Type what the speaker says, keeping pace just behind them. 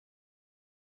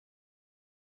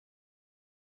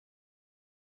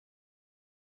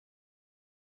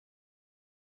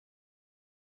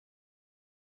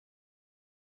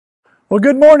Well,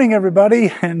 good morning,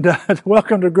 everybody, and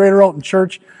welcome to Greater Alton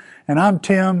Church. And I'm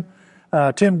Tim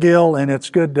Gill, and it's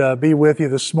good to be with you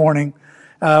this morning.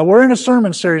 We're in a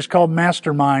sermon series called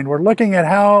Mastermind. We're looking at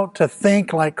how to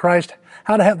think like Christ,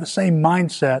 how to have the same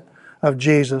mindset of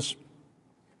Jesus.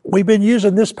 We've been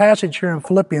using this passage here in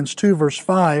Philippians 2, verse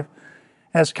 5,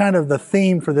 as kind of the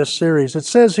theme for this series. It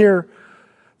says here,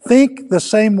 think the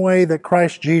same way that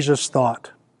Christ Jesus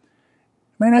thought.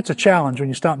 Man, that's a challenge when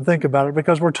you stop and think about it,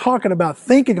 because we're talking about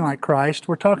thinking like Christ.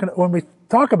 When we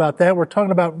talk about that, we're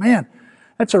talking about, man,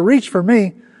 that's a reach for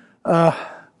me. But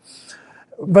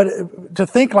to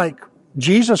think like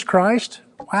Jesus Christ,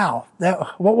 wow,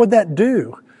 what would that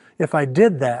do if I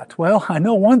did that? Well, I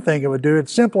know one thing it would do. It'd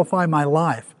simplify my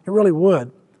life. It really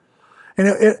would.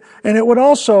 And it would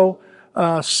also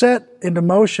set into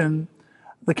motion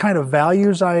the kind of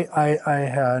values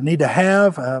I need to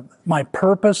have, my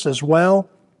purpose as well.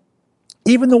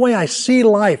 Even the way I see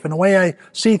life and the way I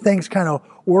see things kind of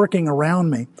working around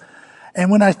me.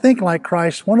 And when I think like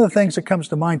Christ, one of the things that comes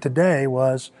to mind today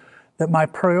was that my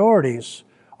priorities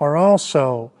are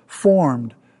also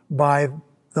formed by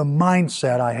the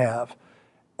mindset I have,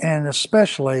 and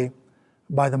especially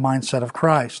by the mindset of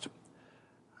Christ.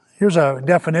 Here's a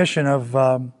definition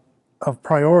of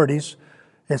priorities.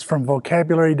 It's from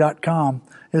vocabulary.com.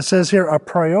 It says here, a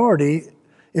priority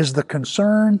is the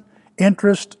concern,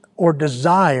 interest, or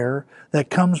desire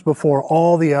that comes before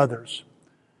all the others.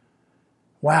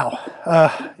 Wow.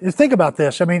 Think about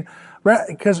this. I mean,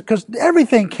 because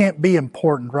everything can't be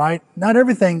important, right? Not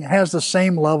everything has the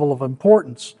same level of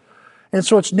importance. And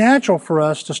so it's natural for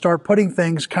us to start putting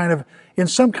things kind of in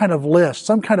some kind of list,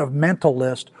 some kind of mental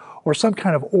list, or some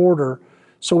kind of order,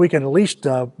 so we can at least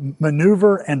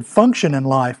maneuver and function in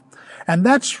life. And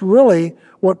that's really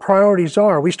what priorities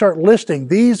are. We start listing,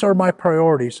 these are my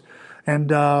priorities.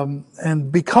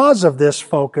 And because of this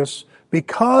focus,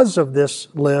 because of this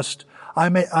list,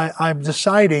 I'm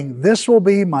deciding this will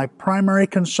be my primary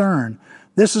concern.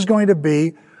 This is going to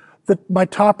be my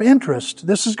top interest.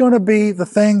 This is going to be the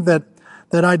thing that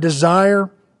I desire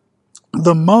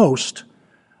the most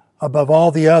above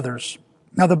all the others.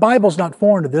 Now, the Bible's not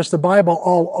foreign to this. The Bible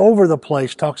all over the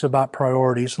place talks about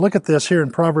priorities. Look at this here in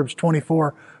Proverbs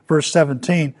 24, verse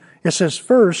 17. It says,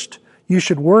 first, you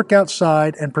should work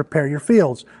outside and prepare your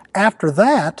fields. After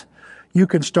that, you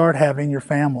can start having your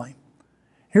family.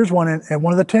 Here's one, and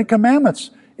one of the Ten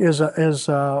Commandments is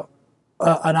an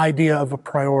idea of a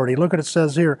priority. Look what it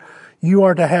says here. You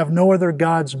are to have no other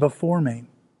gods before me.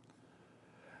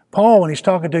 Paul, when he's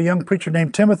talking to a young preacher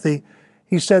named Timothy,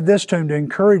 he said this to him to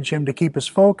encourage him to keep his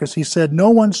focus. He said, no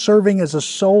one serving as a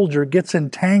soldier gets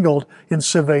entangled in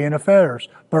civilian affairs,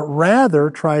 but rather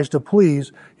tries to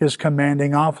please his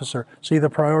commanding officer. See the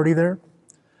priority there?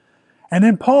 And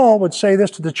then Paul would say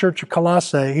this to the church of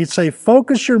Colossae. He'd say,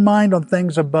 focus your mind on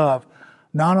things above,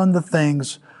 not on the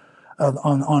things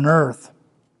on earth.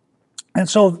 And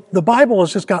so the Bible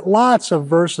has just got lots of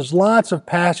verses, lots of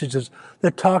passages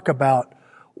that talk about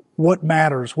what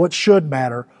matters, what should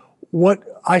matter, what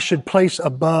I should place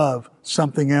above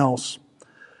something else.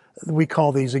 We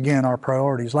call these, again, our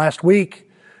priorities. Last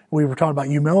week, we were talking about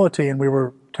humility, and we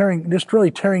were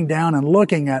tearing down and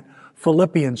looking at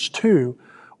Philippians 2,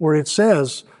 where it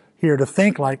says here to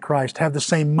think like Christ, have the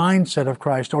same mindset of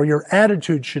Christ, or your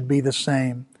attitude should be the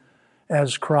same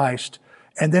as Christ.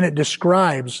 And then it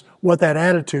describes what that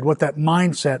attitude, what that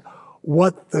mindset,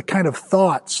 what the kind of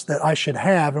thoughts that I should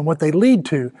have and what they lead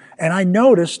to. And I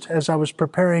noticed as I was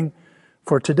preparing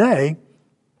for today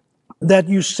that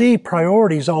you see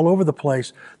priorities all over the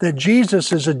place, that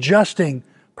Jesus is adjusting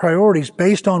priorities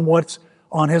based on what's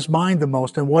on his mind the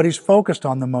most and what he's focused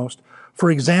on the most.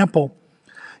 For example,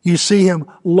 you see him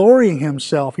lowering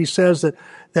himself. He says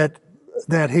that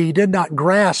he did not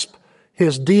grasp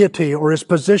his deity or his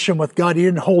position with God. He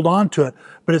didn't hold on to it,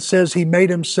 but it says he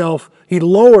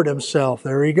lowered himself,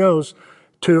 there he goes,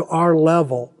 to our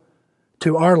level.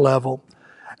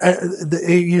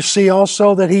 You see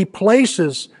also that he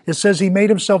places, it says he made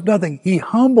himself nothing. He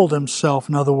humbled himself,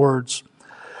 in other words.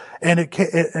 And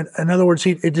in other words,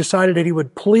 he decided that he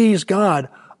would please God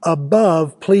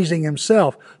above pleasing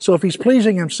himself. So if he's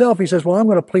pleasing himself, he says, well, I'm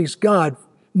going to please God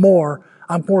more.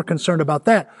 I'm more concerned about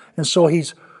that. And so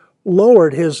he's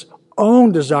lowered his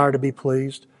own desire to be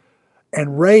pleased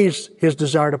and raised his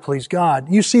desire to please God.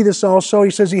 You see this also. He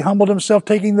says he humbled himself,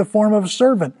 taking the form of a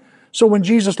servant. So when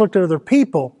Jesus looked at other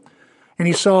people and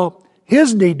he saw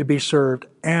his need to be served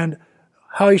and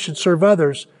how he should serve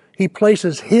others, he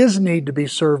places his need to be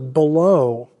served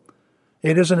below.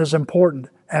 It isn't as important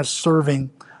as serving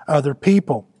other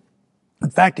people.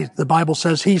 In fact, the Bible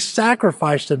says he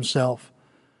sacrificed himself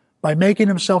By making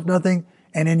himself nothing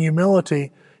and in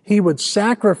humility, he would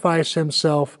sacrifice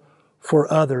himself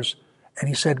for others. And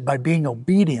he said by being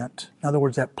obedient, in other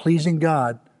words, that pleasing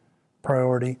God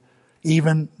priority,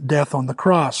 even death on the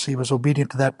cross, he was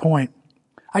obedient to that point.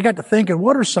 I got to thinking,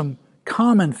 what are some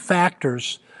common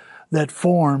factors that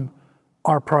form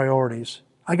our priorities?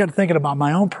 I got to thinking about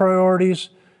my own priorities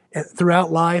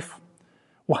throughout life.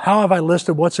 Well, how have I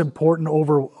listed what's important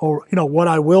over what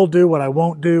I will do, what I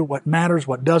won't do, what matters,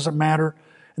 what doesn't matter,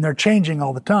 and they're changing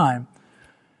all the time.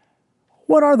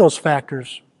 What are those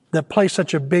factors that play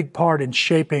such a big part in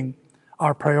shaping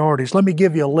our priorities? Let me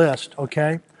give you a list,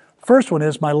 okay? First one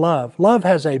is my love. Love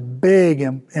has a big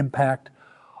impact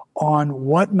on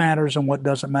what matters and what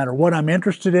doesn't matter, what I'm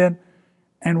interested in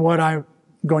and what I'm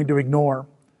going to ignore.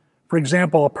 For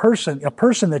example, a person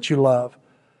that you love,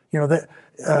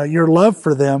 your love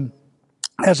for them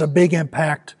has a big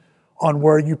impact on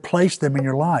where you place them in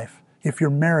your life. If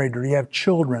you're married or you have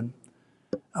children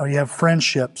or you have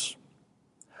friendships.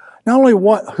 Not only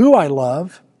who I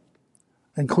love,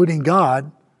 including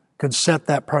God, could set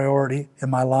that priority in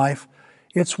my life,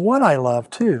 it's what I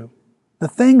love too. The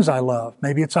things I love.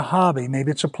 Maybe it's a hobby, maybe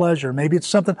it's a pleasure, maybe it's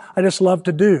something I just love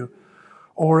to do.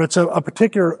 Or it's a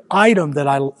particular item that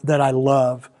I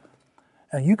love.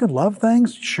 And you can love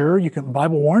things, sure. You can. The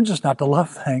Bible warns us not to love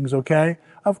things, okay?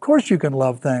 Of course you can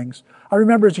love things. I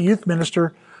remember as a youth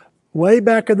minister, way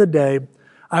back in the day,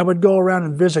 I would go around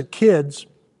and visit kids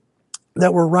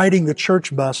that were riding the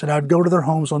church bus, and I'd go to their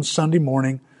homes on Sunday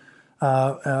morning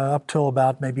up till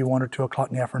about maybe 1 or 2 o'clock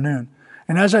in the afternoon.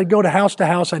 And as I'd go to house,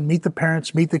 I'd meet the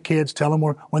parents, meet the kids, tell them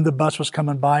when the bus was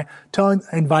coming by,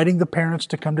 inviting the parents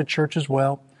to come to church as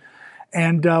well.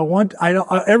 And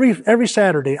every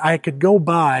Saturday I could go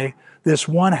by this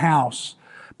one house,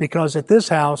 because at this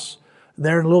house,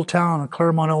 there in a little town in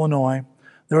Claremont, Illinois,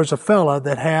 there was a fella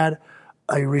that had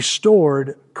a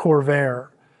restored Corvair.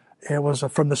 It was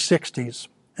from the 60s,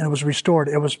 and it was restored.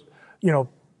 It was,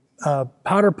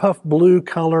 powder puff blue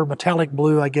color, metallic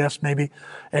blue, I guess maybe,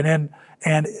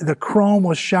 and the chrome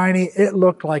was shiny. It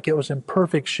looked like it was in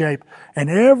perfect shape. And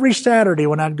every Saturday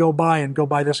when I'd go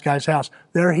by this guy's house,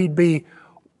 there he'd be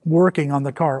working on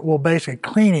the car. Well, basically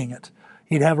cleaning it.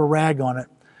 He'd have a rag on it.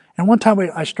 And one time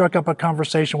I struck up a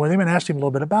conversation with him and asked him a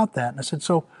little bit about that. And I said,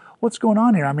 so what's going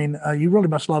on here? I mean, you really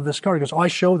must love this car. He goes, I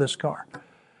show this car.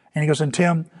 And he goes, and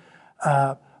Tim,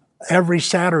 every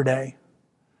Saturday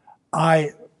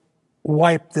I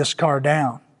wipe this car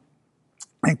down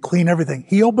and clean everything.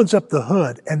 He opens up the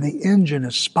hood and the engine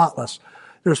is spotless.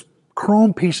 There's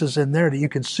chrome pieces in there that you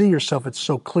can see yourself. It's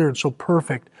so clear and so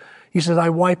perfect. He says, I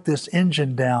wipe this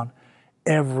engine down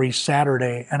every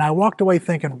Saturday. And I walked away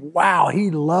thinking, wow,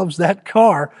 he loves that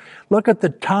car. Look at the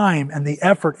time and the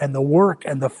effort and the work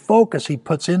and the focus he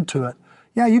puts into it.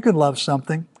 Yeah, you can love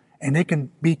something and it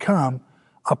can become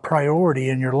a priority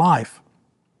in your life.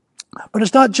 But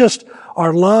it's not just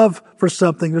our love for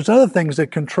something. There's other things that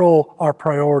control our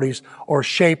priorities or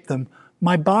shape them.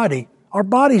 My body. Our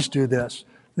bodies do this.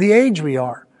 The age we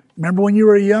are. Remember when you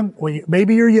were young?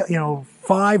 Maybe you're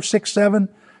 5, 6, 7,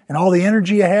 and all the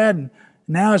energy you had, and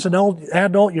now as an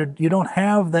adult you don't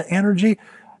have the energy.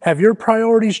 Have your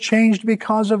priorities changed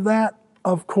because of that?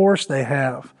 Of course they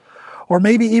have. Or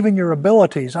maybe even your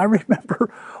abilities. I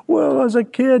remember, as a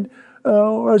kid,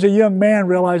 as a young man,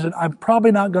 realizing I'm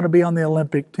probably not going to be on the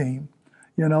Olympic team.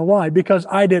 You know why? Because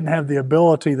I didn't have the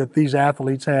ability that these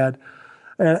athletes had.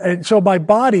 And so my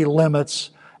body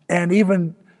limits and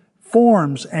even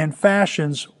forms and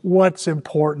fashions what's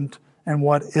important and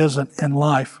what isn't in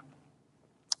life.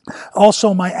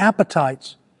 Also my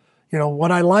appetites,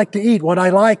 what I like to eat, what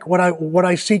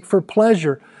I seek for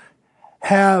pleasure,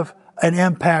 have an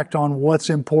impact on what's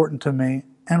important to me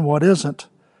and what isn't.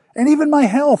 And even my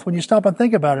health, when you stop and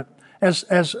think about it,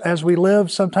 as we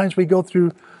live, sometimes we go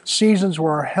through seasons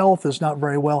where our health is not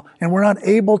very well and we're not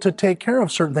able to take care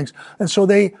of certain things. And so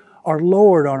they are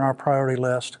lowered on our priority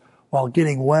list, while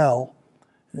getting well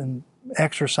and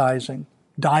exercising,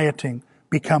 dieting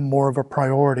become more of a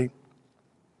priority.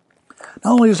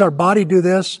 Not only does our body do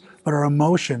this, but our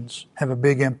emotions have a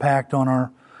big impact on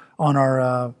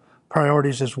our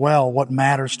priorities as well, what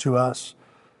matters to us.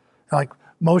 Like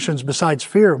emotions besides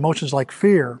fear, emotions like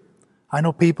fear. I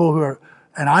know people who are,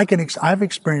 and I've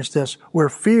experienced this, where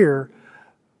fear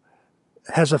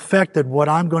has affected what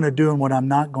I'm going to do and what I'm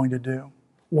not going to do,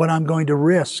 what I'm going to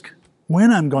risk, when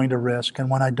I'm going to risk, and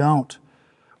when I don't.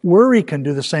 Worry can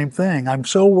do the same thing. I'm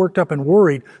so worked up and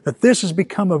worried that this has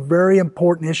become a very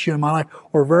important issue in my life,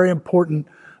 or a very important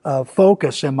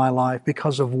focus in my life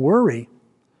because of worry.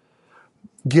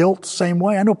 Guilt, same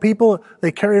way. I know people,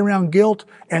 they carry around guilt,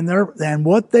 and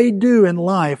what they do in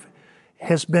life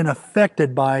has been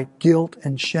affected by guilt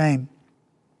and shame.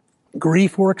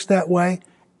 Grief works that way.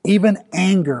 Even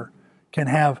anger can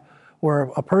have,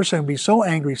 where a person can be so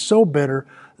angry, so bitter,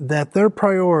 that their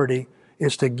priority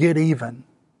is to get even,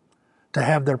 to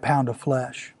have their pound of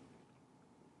flesh.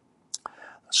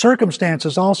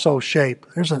 Circumstances also shape.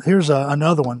 Here's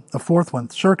another one, the fourth one,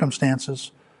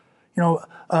 circumstances.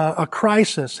 A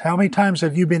crisis. How many times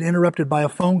have you been interrupted by a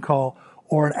phone call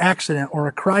or an accident or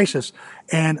a crisis,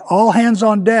 and all hands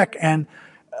on deck, and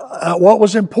what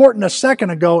was important a second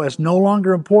ago is no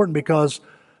longer important because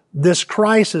this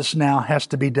crisis now has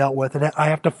to be dealt with. I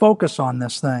have to focus on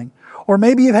this thing. Or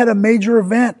maybe you've had a major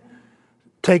event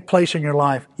take place in your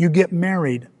life. You get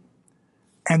married,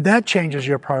 and that changes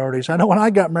your priorities. I know when I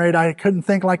got married, I couldn't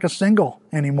think like a single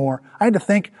anymore. I had to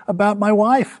think about my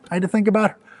wife. I had to think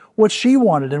about what she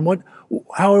wanted and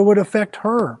how it would affect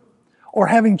her. Or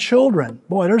having children.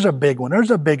 Boy, there's a big one.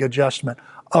 There's a big adjustment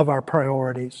of our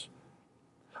priorities.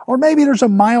 Or maybe there's a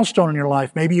milestone in your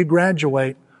life. Maybe you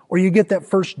graduate, or you get that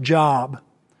first job,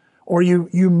 or you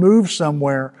move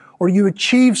somewhere, or you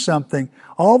achieve something.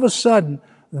 All of a sudden,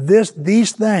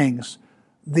 these things,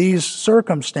 these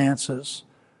circumstances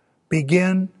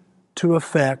begin to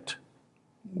affect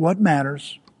what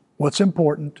matters, what's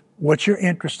important, what you're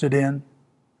interested in,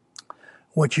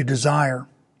 what you desire.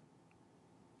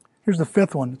 Here's the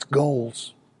fifth one. It's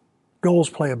goals. Goals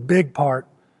play a big part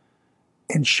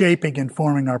in shaping and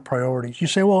forming our priorities. You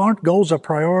say, well, aren't goals a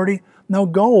priority? No,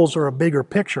 goals are a bigger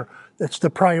picture. It's the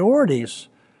priorities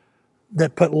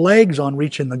that put legs on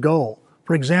reaching the goal.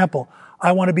 For example,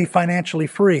 I want to be financially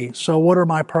free. So what are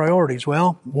my priorities?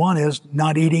 Well, one is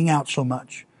not eating out so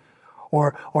much,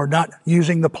 or not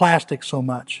using the plastic so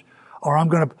much, or I'm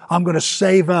going to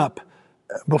save up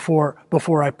before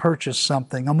I purchase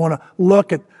something. I'm going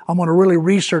to really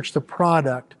research the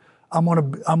product. I'm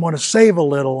going to save a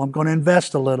little. I'm going to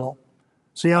invest a little.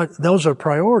 See how those are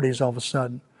priorities all of a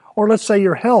sudden. Or let's say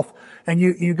your health, and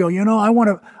you go, I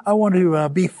want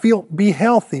to be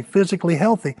healthy, physically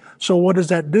healthy. So what does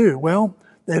that do? Well,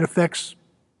 it affects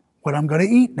what I'm going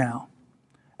to eat now,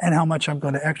 and how much I'm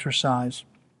going to exercise.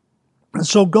 And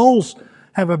so goals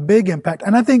have a big impact,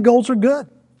 and I think goals are good.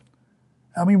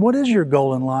 I mean, what is your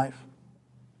goal in life?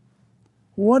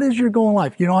 What is your goal in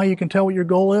life? You know how you can tell what your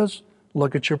goal is?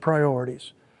 Look at your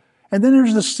priorities. And then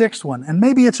there's the sixth one, and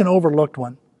maybe it's an overlooked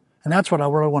one. And that's what I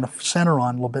really want to center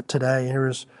on a little bit today. Here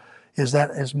is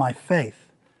my faith.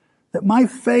 That my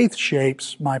faith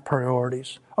shapes my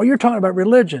priorities. Oh, you're talking about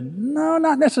religion. No,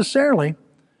 not necessarily.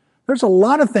 There's a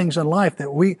lot of things in life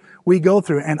that we go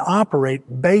through and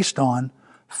operate based on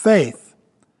faith.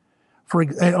 For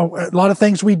a lot of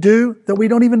things we do that we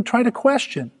don't even try to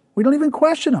question. We don't even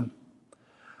question them.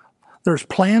 There's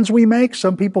plans we make.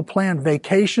 Some people plan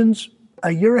vacations a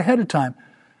year ahead of time.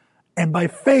 And by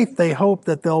faith, they hope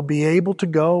that they'll be able to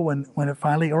go when it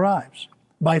finally arrives.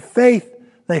 By faith,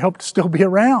 they hope to still be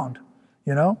around,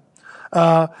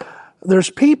 There's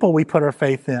people we put our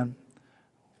faith in.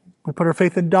 We put our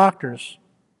faith in doctors,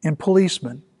 in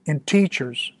policemen, in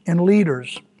teachers, in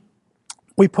leaders.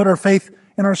 We put our faith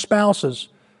in our spouses.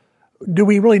 Do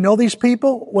we really know these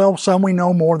people? Well, some we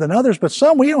know more than others, but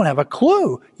some we don't have a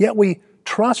clue, yet we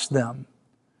trust them.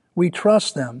 We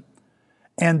trust them.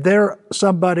 And they're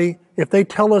somebody, if they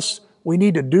tell us we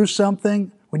need to do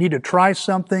something, we need to try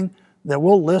something, that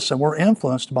we'll listen. We're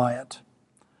influenced by it.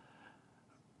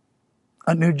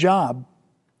 A new job.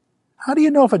 How do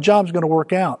you know if a job's going to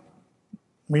work out?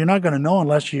 Well, you're not going to know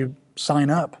unless you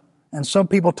sign up. And some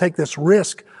people take this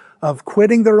risk of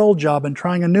quitting their old job and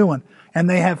trying a new one. And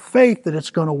they have faith that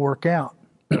it's going to work out.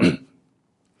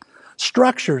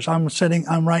 Structures. I'm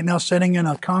right now sitting in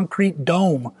a concrete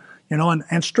dome,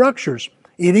 and structures.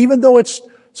 And even though it's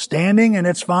standing and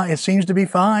it's fine, it seems to be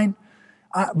fine.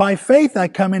 By faith, I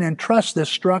come in and trust this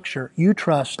structure. You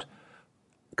trust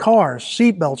cars,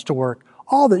 seatbelts to work,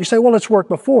 all that. You say, well, it's worked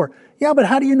before. Yeah, but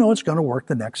how do you know it's going to work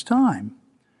the next time?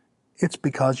 It's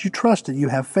because you trust it. You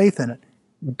have faith in it.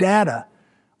 Data.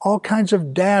 All kinds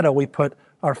of data we put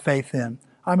our faith in.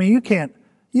 I mean, you can't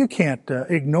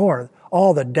ignore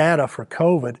all the data for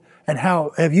COVID. And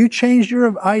how have you changed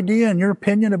your idea and your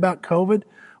opinion about COVID?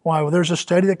 Why, well, there's a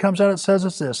study that comes out that says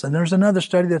it's this, and there's another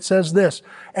study that says this.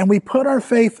 And we put our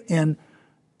faith in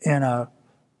a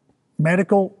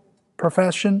medical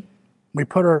profession. We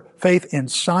put our faith in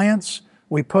science.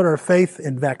 We put our faith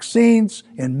in vaccines,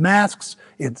 in masks,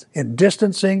 in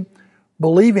distancing,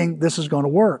 believing this is going to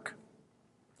work,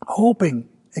 hoping,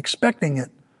 expecting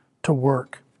it to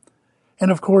work.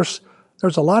 And of course,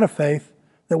 there's a lot of faith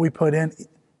that we put in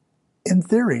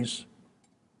theories.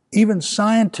 Even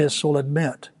scientists will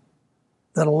admit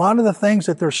that a lot of the things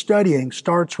that they're studying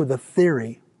starts with a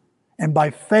theory. And by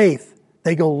faith,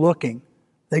 they go looking.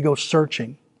 They go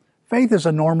searching. Faith is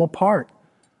a normal part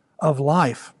of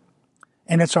life.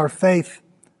 And it's our faith,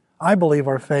 I believe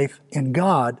our faith in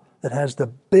God, that has the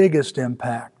biggest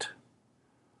impact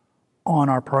on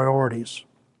our priorities.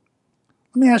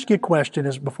 Let me ask you a question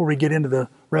before we get into the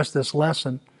rest of this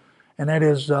lesson. And that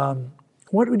is,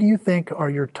 what do you think are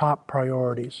your top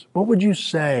priorities? What would you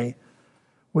say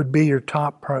would be your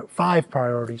top 5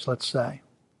 priorities, let's say?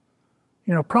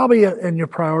 You know, probably in your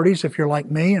priorities, if you're like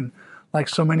me and like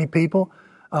so many people,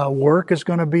 work is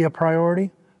going to be a priority.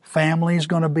 Family is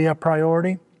going to be a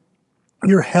priority.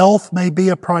 Your health may be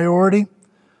a priority.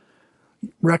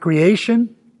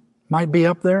 Recreation might be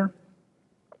up there.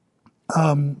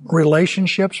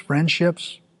 Relationships,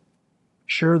 friendships,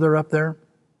 sure, they're up there.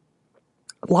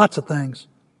 Lots of things.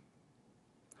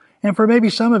 And for maybe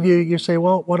some of you, you say,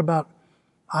 well, what about,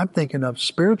 I'm thinking of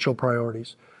spiritual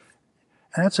priorities.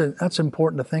 And that's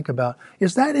important to think about.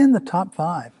 Is that in the top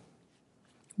 5?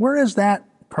 Where is that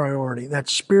priority, that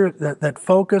spirit, that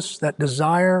focus, that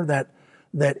desire,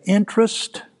 that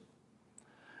interest,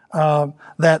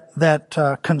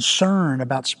 that concern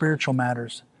about spiritual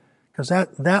matters? Because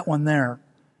that one there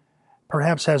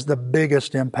perhaps has the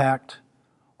biggest impact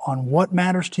on what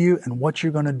matters to you and what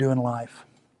you're going to do in life.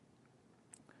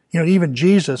 You know, even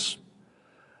Jesus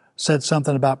said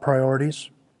something about priorities.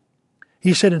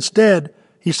 He said instead,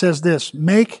 he says this,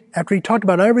 after he talked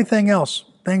about everything else,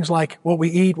 things like what we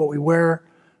eat, what we wear,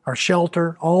 our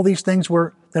shelter, all these things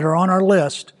that are on our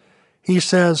list, he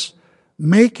says,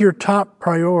 make your top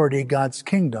priority God's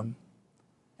kingdom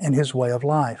and His way of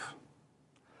life.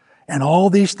 And all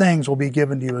these things will be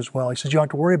given to you as well. He says, you don't have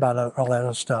to worry about all that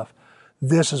other stuff.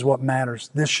 This is what matters.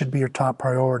 This should be your top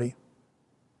priority.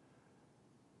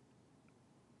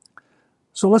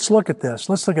 So let's look at this.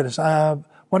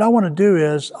 What I want to do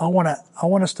is I want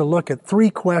us to look at 3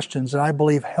 questions that I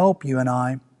believe help you and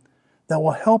I, that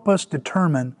will help us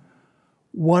determine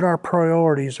what our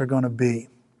priorities are going to be.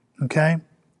 Okay?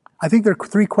 I think there are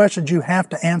 3 questions you have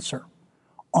to answer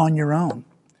on your own.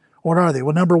 What are they?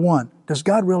 Well, number 1, does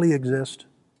God really exist?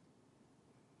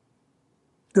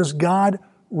 Does God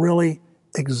really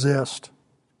exist?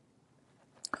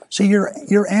 See,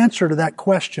 your answer to that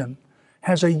question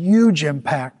has a huge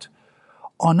impact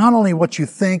on not only what you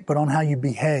think, but on how you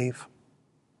behave.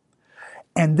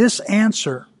 And this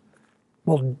answer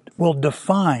will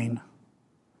define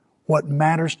what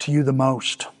matters to you the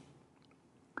most.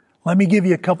 Let me give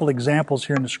you a couple examples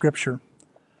here in the Scripture.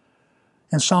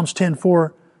 In Psalms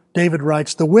 10:4, David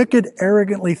writes, the wicked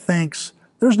arrogantly thinks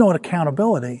there's no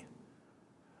accountability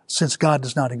since God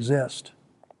does not exist.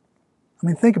 I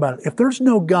mean, think about it. If there's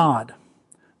no God,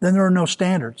 then there are no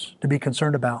standards to be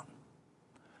concerned about.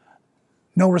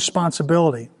 No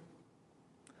responsibility.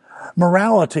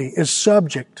 Morality is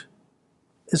subjective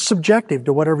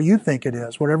to whatever you think it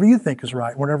is, whatever you think is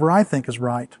right, whatever I think is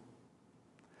right.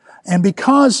 And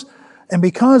because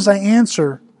I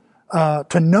answer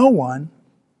to no one,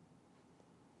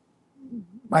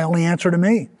 I only answer to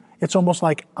me. It's almost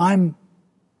like I've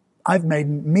made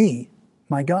me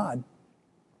my God.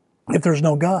 If there's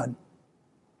no God.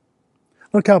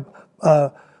 Look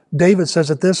how David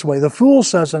says it this way. The fool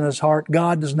says in his heart,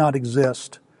 God does not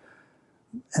exist.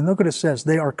 And look what it says.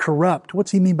 They are corrupt.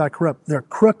 What's he mean by corrupt? They're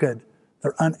crooked.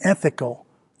 They're unethical.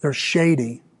 They're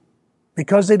shady.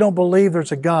 Because they don't believe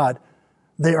there's a God,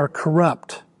 they are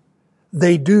corrupt.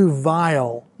 They do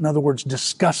vile, in other words,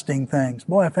 disgusting things.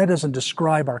 Boy, if that doesn't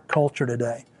describe our culture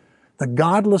today. The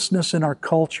godlessness in our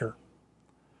culture.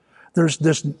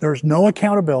 There's no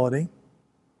accountability.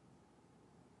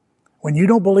 When you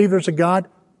don't believe there's a God,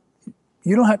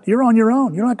 you're on your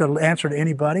own. You don't have to answer to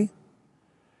anybody.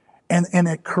 And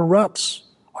it corrupts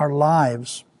our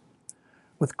lives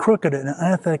with crooked and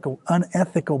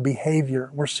unethical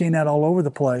behavior. We're seeing that all over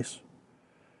the place.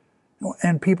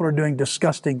 And people are doing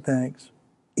disgusting things,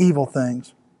 evil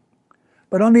things.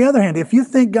 But on the other hand, if you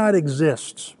think God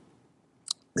exists,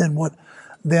 then what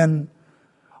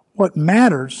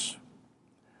matters,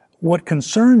 what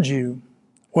concerns you,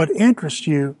 what interests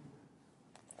you,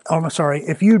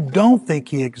 if you don't think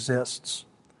He exists,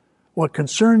 what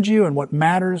concerns you and what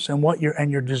matters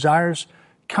and your desires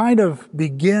kind of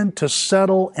begin to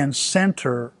settle and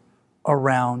center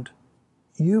around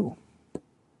you.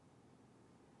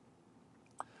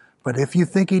 But if you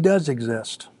think He does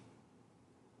exist,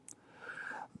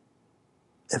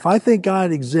 if I think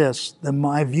God exists, then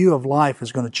my view of life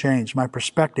is going to change. My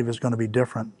perspective is going to be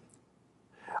different.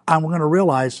 I'm going to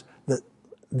realize that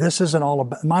this isn't all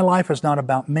about, my life is not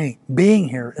about me. Being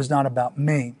here is not about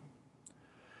me.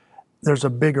 there's a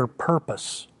bigger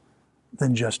purpose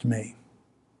than just me.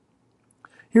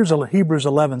 Here's Hebrews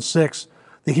 11:6.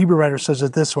 The Hebrew writer says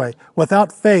it this way: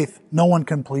 without faith, no one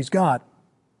can please God.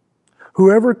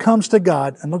 Whoever comes to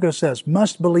God, and look what it says,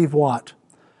 must believe what?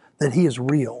 That He is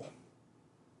real.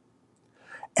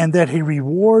 And that He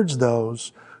rewards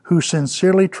those who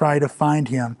sincerely try to find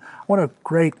Him. What a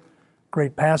great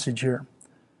passage here.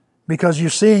 Because you're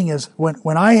seeing is,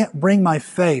 when I bring my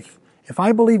faith, if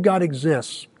I believe God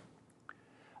exists,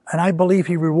 and I believe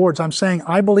He rewards, I'm saying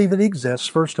I believe that He exists,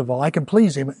 first of all. I can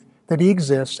please Him, that He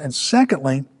exists. And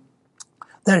secondly,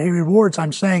 that He rewards,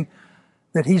 I'm saying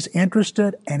that He's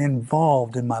interested and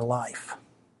involved in my life.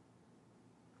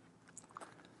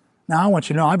 Now I want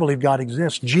you to know, I believe God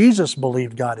exists. Jesus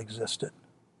believed God existed.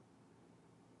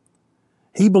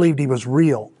 He believed He was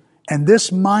real. And this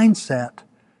mindset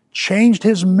changed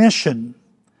His mission.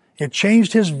 It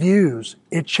changed His views.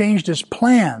 It changed His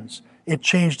plans. It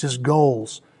changed His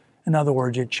goals. In other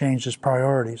words, it changed His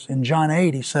priorities. In John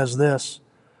 8, He says this.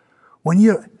 By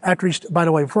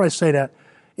the way, before I say that,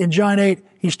 in John 8,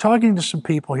 He's talking to some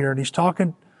people here, and He's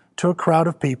talking to a crowd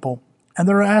of people, and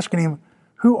they're asking Him,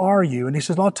 who are you? And He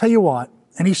says, well, I'll tell you what.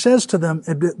 And He says to them,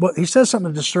 He says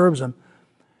something that disturbs them.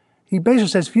 He basically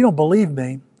says, if you don't believe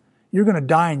me, you're going to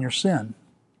die in your sin. And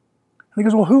He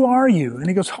goes, well, who are you? And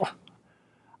He goes, oh,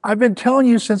 I've been telling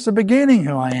you since the beginning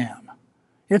who I am.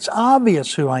 It's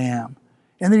obvious who I am.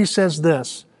 And then He says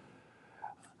this,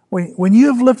 when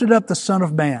you have lifted up the Son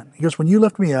of Man, He goes, when you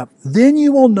lift me up, then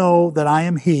you will know that I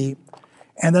am He,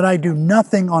 and that I do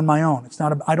nothing on my own.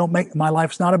 My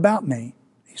life's not about me,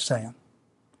 He's saying.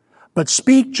 But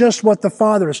speak just what the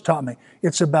Father has taught me.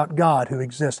 It's about God who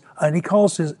exists. And He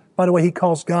calls He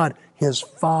calls God His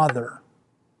Father.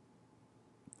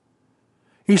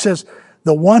 He says,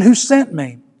 the one who sent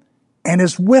me and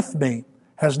is with me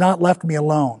has not left me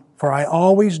alone, for I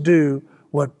always do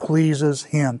what pleases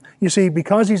Him. You see,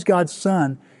 because He's God's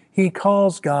Son, He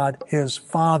calls God His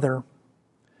Father.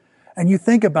 And you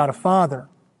think about a father.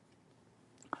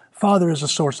 Father is a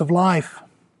source of life.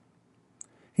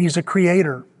 He's a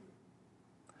creator.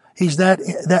 He's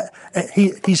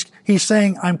he's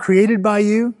saying, I'm created by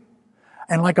you,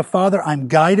 and like a father, I'm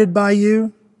guided by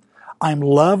you. I'm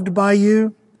loved by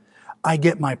you. I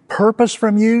get my purpose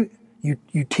from you.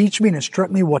 You teach me and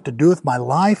instruct me what to do with my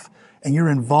life, and you're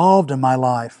involved in my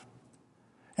life.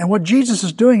 And what Jesus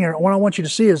is doing here, what I want you to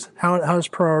see is how His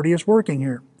priority is working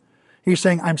here. He's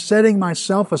saying, I'm setting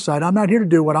myself aside. I'm not here to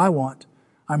do what I want.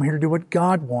 I'm here to do what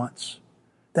God wants.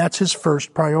 That's His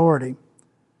first priority.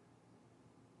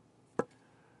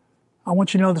 I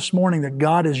want you to know this morning that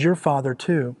God is your Father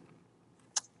too.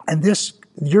 And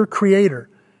your Creator,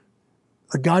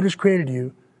 the God who's created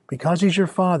you, because He's your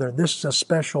Father, this is a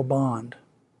special bond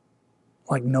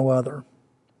like no other.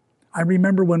 I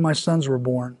remember when my sons were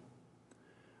born.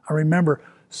 I remember,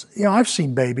 I've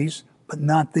seen babies, but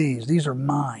not these. These are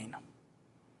mine.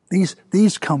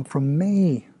 These come from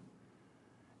me.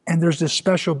 And there's this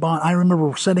special bond. I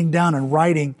remember sitting down and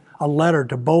writing a letter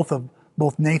to both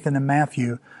Nathan and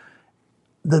Matthew.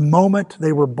 The moment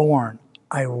they were born,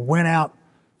 I went out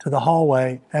to the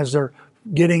hallway as they're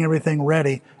getting everything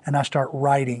ready, and I start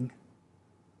writing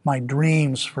my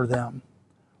dreams for them,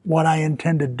 what I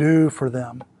intend to do for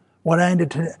them, what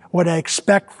I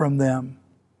expect from them,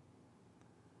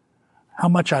 how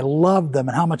much I love them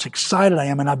and how much excited I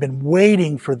am, and I've been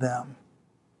waiting for them.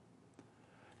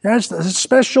 There's a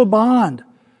special bond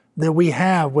that we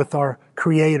have with our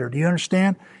Creator. Do you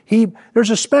understand?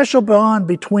 There's a special bond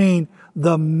between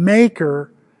the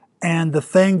Maker and the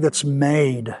thing that's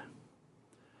made.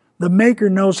 The Maker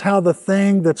knows how the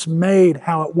thing that's made,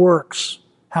 how it works,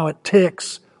 how it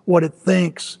ticks, what it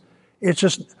thinks. It's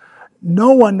just,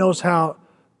 no one knows how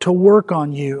to work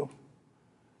on you,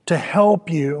 to help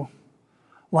you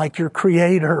like your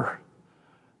Creator.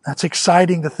 That's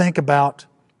exciting to think about.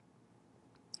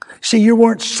 See, you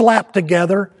weren't slapped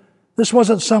together. This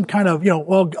wasn't some kind of,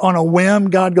 on a whim,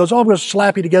 God goes, I'm going to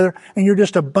slap you together, and you're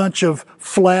just a bunch of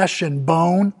flesh and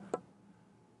bone.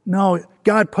 No,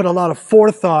 God put a lot of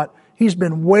forethought. He's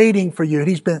been waiting for you.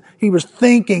 He was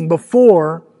thinking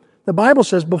before, the Bible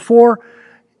says, before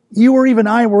you or even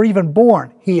I were even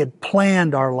born, He had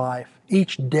planned our life,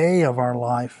 each day of our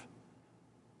life.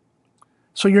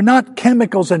 So you're not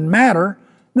chemicals and matter.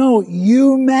 No,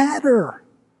 you matter.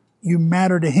 You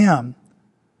matter to Him.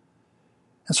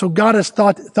 And so God has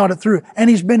thought it through, and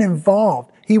He's been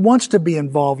involved. He wants to be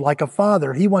involved like a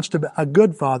father. He wants to be a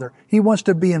good father. He wants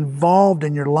to be involved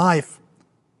in your life.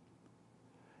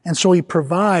 And so He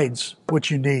provides what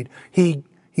you need. He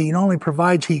not only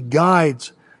provides, He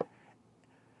guides.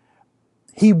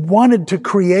 He wanted to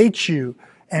create you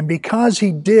And because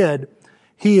He did,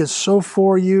 He is so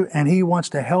for you and He wants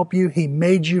to help you. He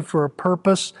made you for a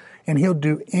purpose, and He'll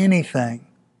do anything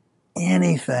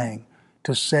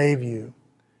to save you,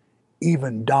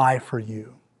 even die for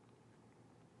you.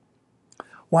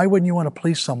 Why wouldn't you want to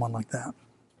please someone like that?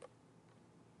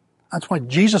 That's why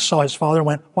Jesus saw His Father and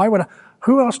went,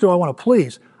 who else do I want to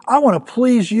please? I want to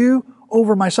please you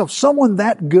over myself. Someone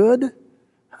that good?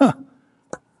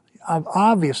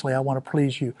 Obviously, I want to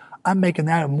please you. I'm making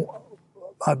that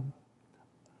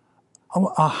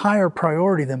a higher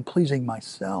priority than pleasing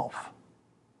myself.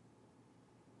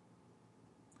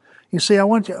 You see, I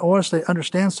want us to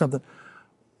understand something.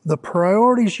 The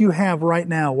priorities you have right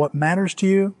now, what matters to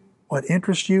you, what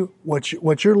interests you,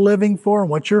 what you're living for, and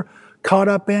what you're caught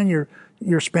up in,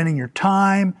 you're spending your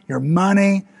time, your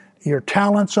money, your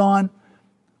talents on,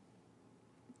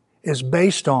 is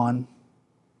based on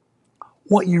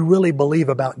what you really believe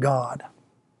about God.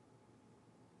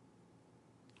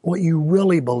 What you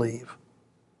really believe.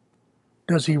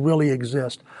 Does He really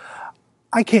exist?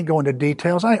 I can't go into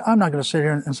details. I'm not going to sit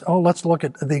here and say, let's look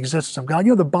at the existence of God.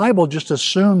 The Bible just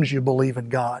assumes you believe in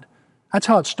God. That's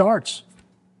how it starts.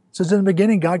 It says in the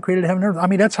beginning, God created heaven and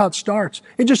earth. That's how it starts.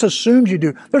 It just assumes you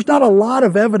do. There's not a lot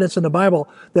of evidence in the Bible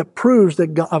that proves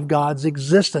of God's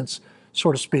existence,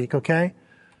 so to speak, okay?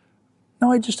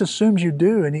 No, it just assumes you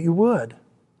do, and you would.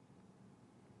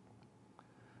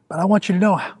 But I want you to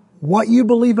know what you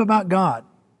believe about God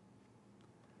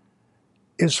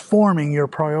is forming your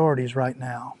priorities right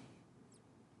now.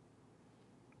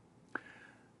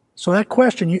 So that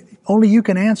question, only you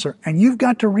can answer. And you've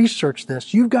got to research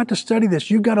this. You've got to study this.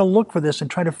 You've got to look for this and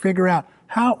try to figure out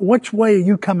which way are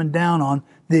you coming down on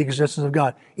the existence of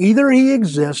God. Either He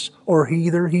exists or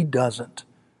either He doesn't.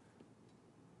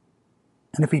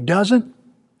 And if He doesn't,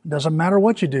 it doesn't matter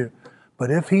what you do.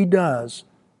 But if He does,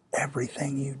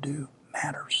 everything you do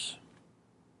matters.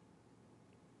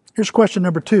 Here's question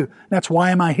number 2. That's why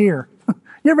am I here?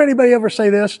 You ever anybody ever say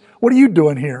this? What are you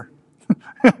doing here?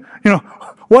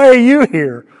 Why are you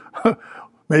here?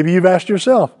 Maybe you've asked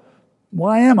yourself,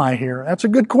 why am I here? That's a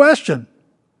good question.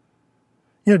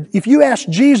 If you ask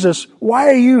Jesus, why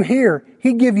are you here?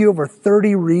 He'd give you over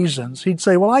 30 reasons. He'd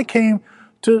say, well, I came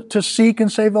to seek and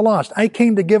save the lost. I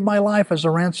came to give my life as a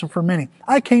ransom for many.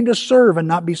 I came to serve and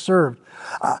not be served.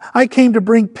 I came to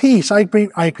bring peace. I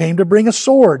came to bring a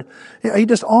sword. He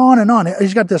just on and on.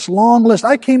 He's got this long list.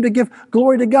 I came to give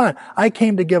glory to God. I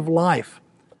came to give life,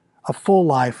 a full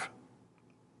life.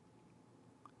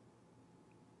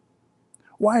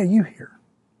 Why are you here?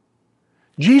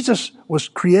 Jesus was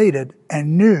created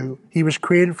and knew He was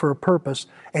created for a purpose,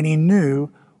 and He knew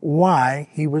why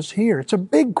He was here. It's a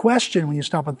big question when you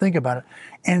stop and think about it.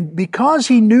 And because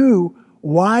He knew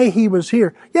why He was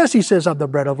here, yes, He says, I'm the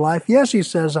bread of life. Yes, He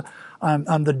says,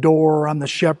 I'm the door, I'm the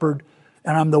shepherd,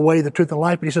 and I'm the way, the truth, and the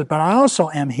life. But He says, but I also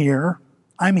am here.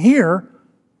 I'm here,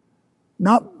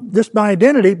 not just by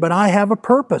identity, but I have a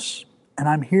purpose. And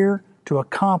I'm here to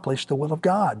accomplish the will of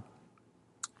God.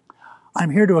 I'm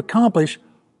here to accomplish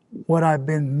what I've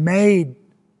been made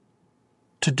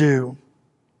to do.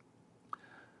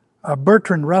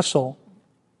 Bertrand Russell,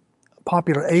 a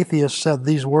popular atheist, said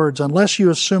these words, unless you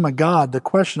assume a God, the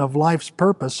question of life's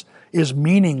purpose is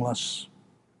meaningless.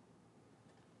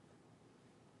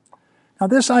 Now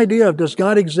this idea of does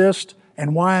God exist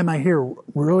and why am I here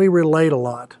really relate a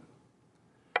lot.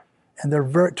 And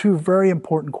they're two very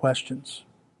important questions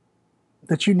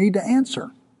that you need to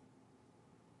answer.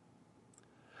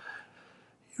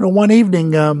 One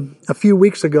evening, a few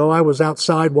weeks ago, I was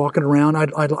outside walking around.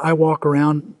 I walk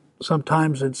around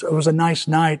sometimes. It was a nice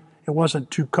night. It wasn't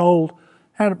too cold.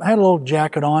 Had a little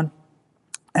jacket on.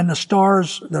 And the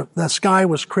stars, the sky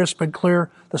was crisp and clear.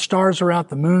 The stars are out,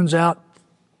 the moon's out.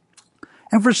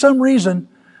 And for some reason,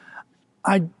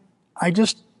 I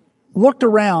just looked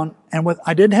around, and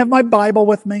I didn't have my Bible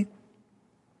with me.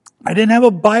 I didn't have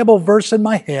a Bible verse in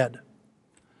my head.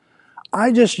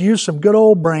 I just used some good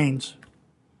old brains.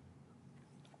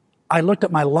 I looked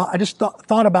at I just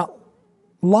thought about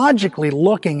logically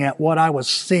looking at what I was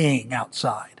seeing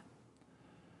outside.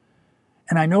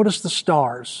 And I noticed the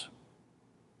stars.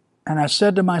 And I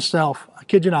said to myself, I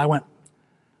kid you not, I went,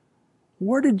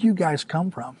 where did you guys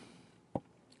come from?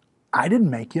 I didn't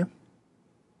make you.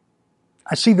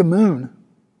 I see the moon.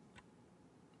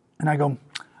 And I go,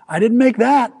 I didn't make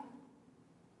that.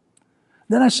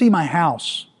 Then I see my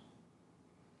house.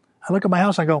 I look at my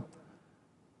house, I go,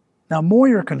 now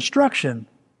Moyer Construction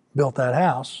built that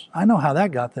house. I know how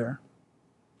that got there.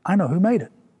 I know who made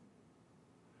it.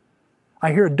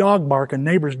 I hear a dog bark, a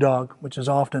neighbor's dog, which is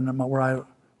often where I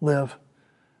live.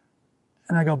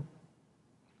 And I go,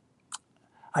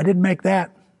 I didn't make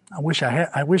that. I wish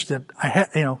that I had,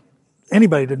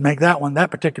 anybody did make that one,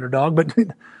 that particular dog, but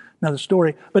another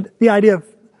story. But the idea of,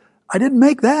 I didn't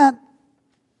make that.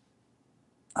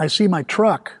 I see my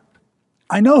truck.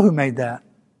 I know who made that.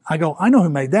 I go, I know who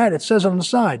made that. It says on the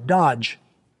side, Dodge.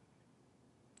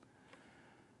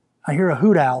 I hear a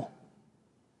hoot owl.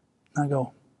 I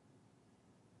go,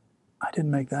 I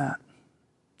didn't make that.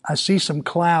 I see some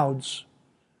clouds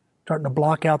starting to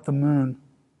block out the moon.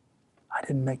 I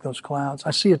didn't make those clouds.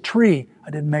 I see a tree.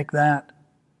 I didn't make that.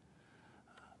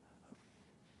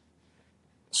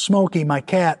 Smokey, my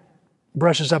cat,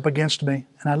 brushes up against me.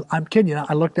 And I'm kidding you.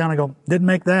 I look down and I go, didn't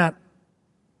make that.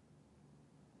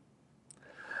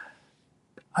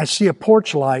 I see a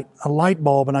porch light, a light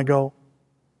bulb, and I go,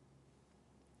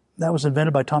 that was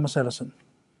invented by Thomas Edison.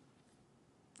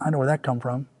 I know where that come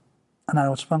from, and I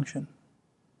know its function.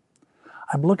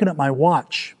 I'm looking at my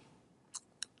watch,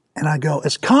 and I go,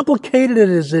 as complicated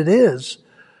as it is,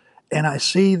 and I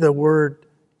see the word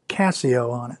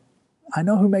Casio on it. I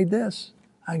know who made this.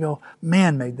 I go,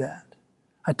 man made that.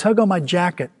 I tug on my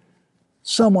jacket.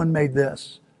 Someone made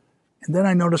this. And then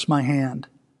I notice my hand.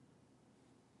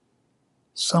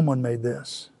 Someone made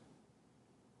this.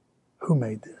 Who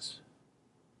made this?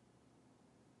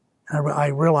 And I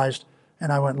realized,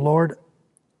 and I went, Lord,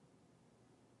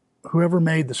 whoever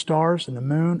made the stars and the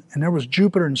moon, and there was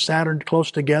Jupiter and Saturn close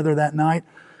together that night,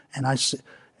 and I said,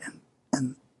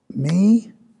 and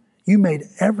me, you made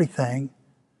everything.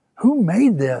 Who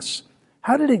made this?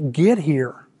 How did it get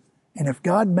here? And if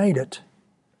God made it,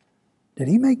 did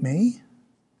He make me?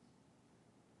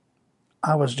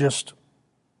 I was just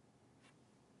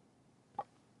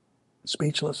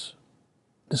speechless,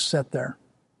 just sat there,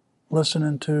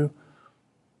 listening to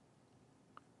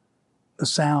the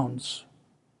sounds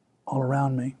all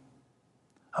around me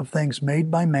of things made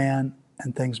by man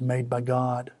and things made by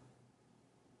God.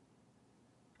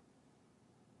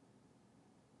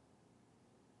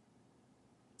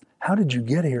 How did you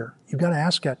get here? You've got to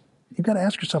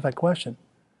ask yourself that question.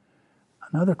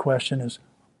 Another question is,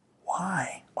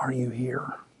 why are you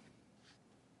here?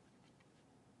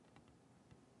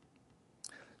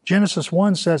 Genesis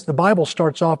 1 says, the Bible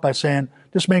starts off by saying,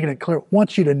 just making it clear,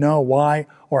 wants you to know why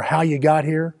or how you got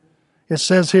here. It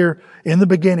says here, in the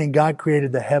beginning, God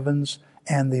created the heavens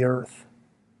and the earth.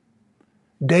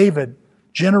 David,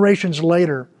 generations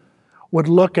later, would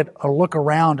look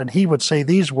around and he would say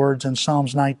these words in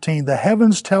Psalms 19, the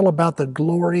heavens tell about the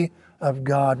glory of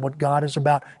God, what God is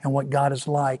about and what God is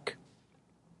like.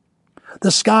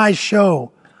 The skies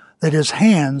show that His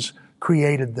hands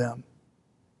created them.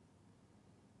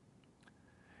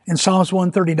 In Psalms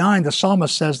 139, the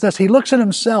psalmist says this. He looks at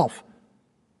himself.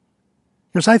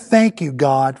 He goes, I thank you,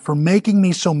 God, for making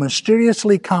me so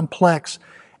mysteriously complex.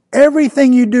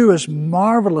 Everything you do is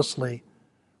marvelously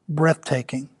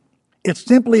breathtaking. It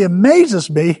simply amazes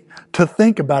me to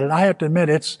think about it. I have to admit,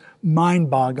 it's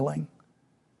mind-boggling.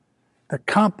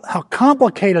 How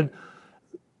complicated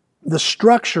the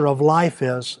structure of life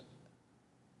is.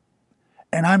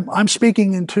 And I'm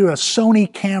speaking into a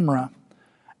Sony camera,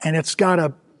 and it's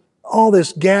got all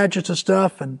this gadgets and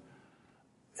stuff, and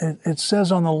it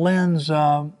says on the lens,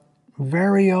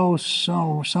 Vario,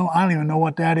 so I don't even know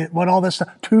what that is, what all this stuff,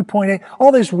 2.8,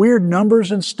 all these weird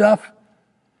numbers and stuff.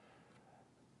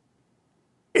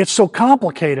 It's so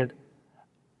complicated.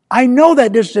 I know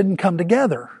that just didn't come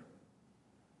together.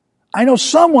 I know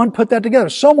someone put that together,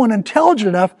 someone intelligent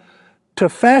enough to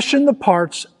fashion the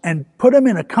parts and put them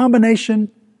in a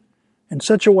combination in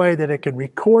such a way that it could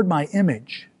record my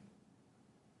image.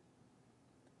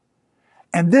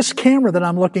 And this camera that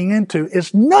I'm looking into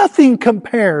is nothing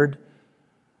compared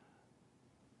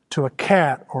to a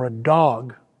cat or a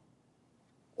dog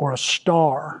or a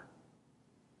star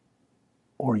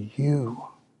or you.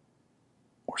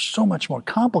 We're so much more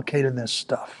complicated than this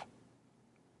stuff.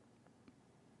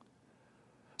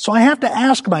 So I have to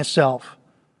ask myself,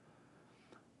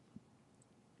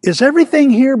 is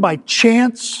everything here by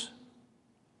chance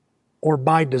or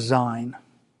by design?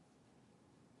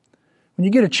 When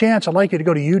you get a chance, I'd like you to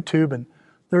go to YouTube, and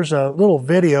there's a little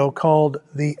video called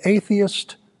The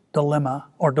Atheist Dilemma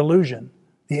or Delusion.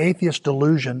 The Atheist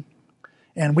Delusion.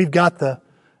 And we've got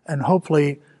and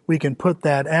hopefully we can put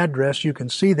that address, you can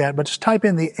see that, but just type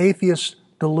in The Atheist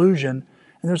Delusion,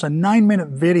 and there's a 9-minute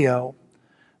video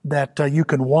that you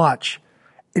can watch.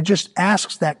 It just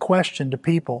asks that question to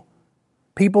people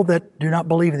that do not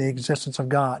believe in the existence of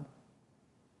God.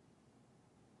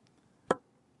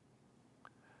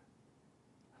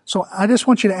 So I just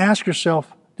want you to ask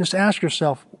yourself,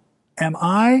 am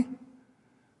I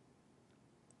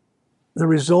the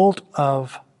result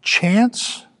of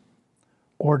chance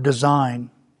or design?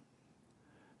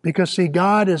 Because see,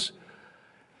 God has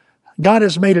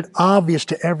made it obvious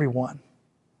to everyone.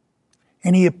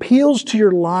 And He appeals to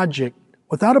your logic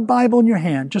without a Bible in your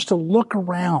hand, just to look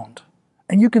around.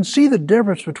 And you can see the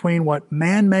difference between what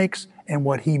man makes and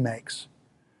what He makes.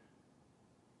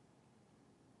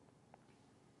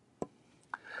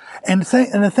 And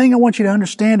the thing I want you to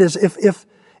understand is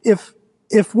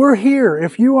if we're here,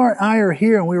 if you and I are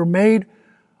here and we were made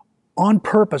on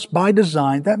purpose, by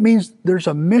design, that means there's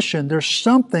a mission, there's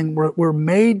something, we're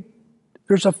made,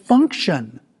 there's a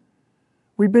function.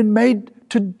 We've been made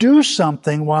to do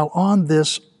something while on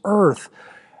this earth.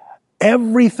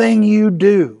 Everything you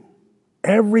do,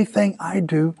 everything I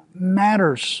do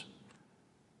matters.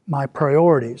 My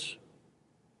priorities,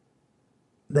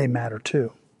 they matter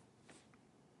too.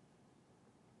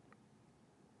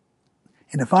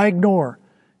 And if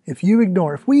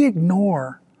we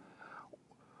ignore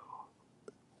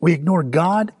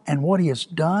God and what He has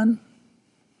done,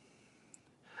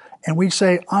 and we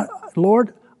say,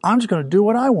 Lord, I'm just going to do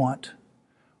what I want,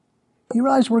 you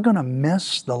realize we're going to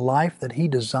miss the life that He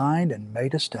designed and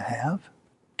made us to have,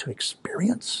 to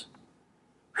experience?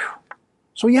 Whew.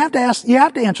 So you have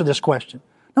to answer this question.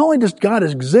 Not only does God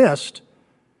exist,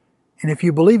 and if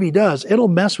you believe He does, it'll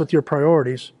mess with your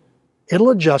priorities. It'll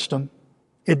adjust them.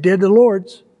 It did the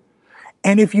Lord's.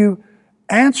 And if you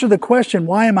answer the question,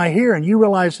 why am I here? And you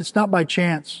realize it's not by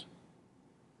chance.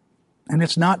 And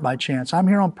it's not by chance. I'm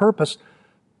here on purpose.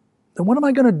 Then what am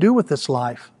I going to do with this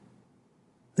life?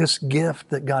 This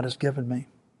gift that God has given me?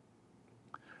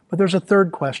 But there's a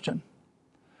third question.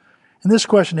 And this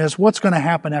question is, what's going to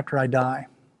happen after I die?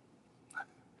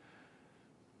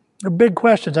 They're big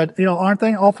questions, aren't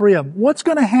they? All three of them. What's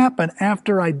going to happen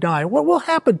after I die? What will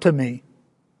happen to me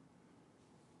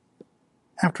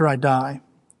after I die?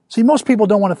 See, most people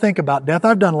don't want to think about death.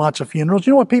 I've done lots of funerals.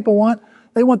 You know what people want?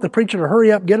 They want the preacher to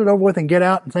hurry up, get it over with, and get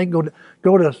out, and they can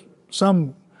go to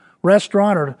some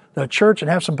restaurant or the church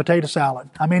and have some potato salad.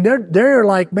 I mean, they're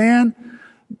like, man,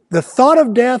 the thought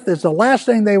of death is the last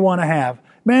thing they want to have.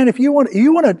 Man, if you want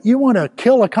to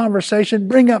kill a conversation,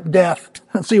 bring up death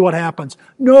and see what happens.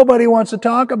 Nobody wants to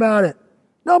talk about it.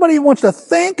 Nobody wants to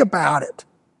think about it.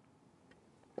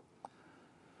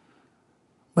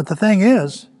 But the thing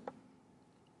is,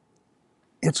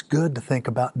 it's good to think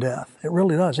about death. It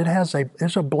really does.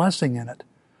 There's a blessing in it.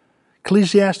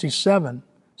 Ecclesiastes 7,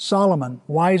 Solomon,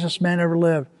 wisest man ever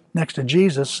lived, next to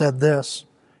Jesus, said this: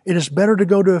 "It is better to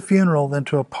go to a funeral than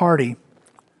to a party."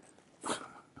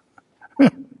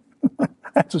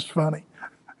 That's just funny.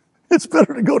 It's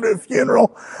better to go to a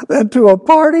funeral than to a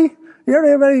party. You ever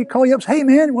have anybody call you up and say, "Hey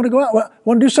man, you want to go out?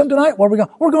 Want to do something tonight? Where are we going?"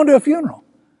 "We're going to a funeral."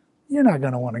 You're not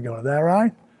going to want to go to that,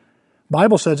 right? The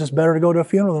Bible says it's better to go to a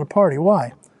funeral than a party.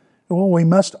 Why? Well,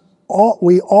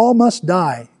 we all must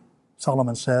die,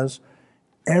 Solomon says.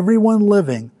 Everyone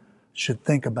living should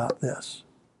think about this.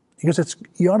 Because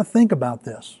you ought to think about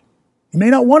this. You may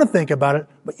not want to think about it,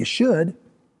 but you should.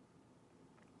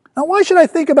 Now, why should I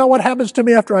think about what happens to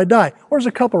me after I die? Well, there's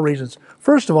a couple reasons.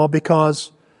 First of all,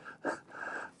 because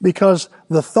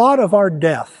the thought of our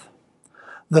death,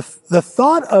 the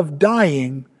thought of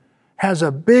dying has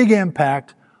a big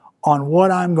impact on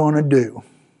what I'm going to do.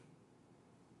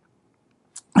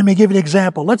 Let me give you an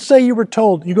example. Let's say you were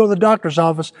told, you go to the doctor's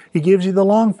office, he gives you the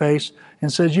long face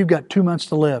and says you've got 2 months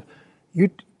to live. You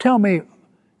tell me,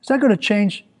 is that going to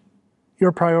change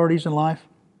your priorities in life?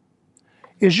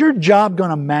 Is your job going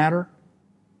to matter?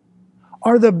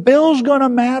 Are the bills going to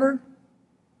matter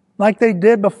like they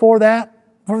did before that?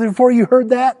 Before you heard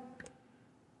that?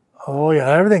 Oh yeah,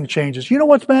 everything changes. You know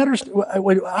what matters?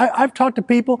 I've talked to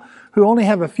people who only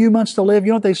have a few months to live.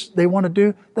 You know what they want to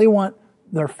do? They want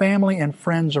their family and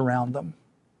friends around them.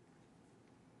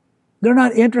 They're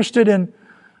not interested in,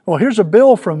 well, here's a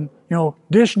bill from,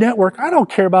 Dish Network. I don't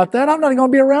care about that. I'm not going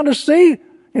to be around to see,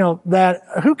 that.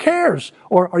 Who cares?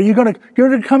 Or are you going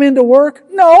to come into work?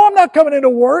 No, I'm not coming into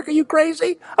work. Are you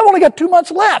crazy? I've only got 2 months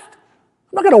left.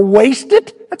 I'm not going to waste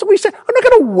it. That's what we say. I'm not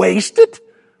going to waste it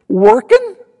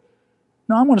working.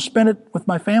 No, I'm going to spend it with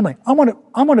my family. I'm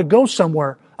going to go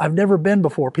somewhere I've never been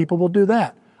before. People will do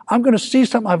that. I'm going to see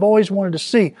something I've always wanted to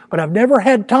see, but I've never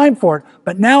had time for it.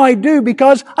 But now I do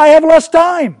because I have less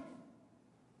time.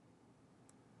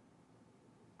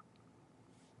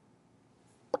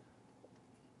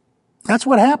 That's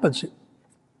what happens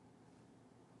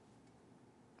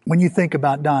when you think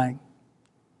about dying.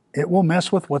 It will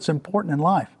mess with what's important in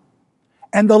life.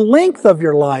 And the length of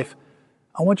your life,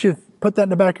 I want you to put that in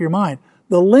the back of your mind.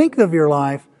 The length of your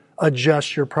life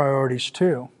adjusts your priorities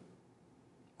too.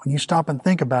 When you stop and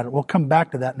think about it, we'll come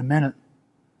back to that in a minute.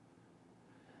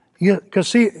 Because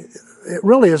see, it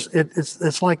really is,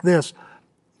 it's like this.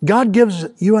 God gives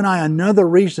you and I another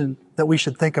reason that we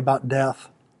should think about death.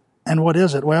 And what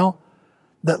is it? Well,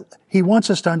 that He wants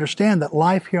us to understand that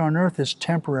life here on earth is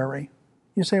temporary.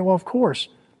 You say, well, of course.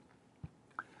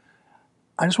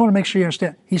 I just want to make sure you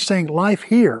understand. He's saying life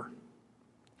here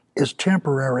is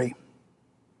temporary.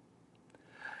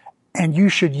 And you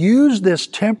should use this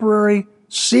temporary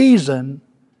season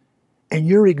in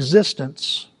your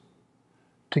existence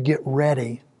to get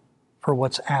ready for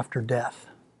what's after death.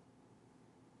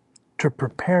 To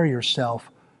prepare yourself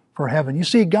for heaven. You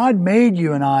see, God made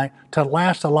you and I to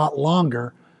last a lot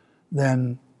longer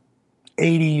than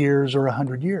 80 years or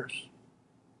 100 years.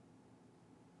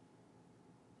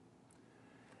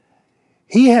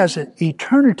 He has an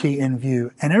eternity in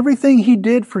view, and everything He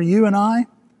did for you and I,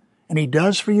 and He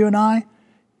does for you and I,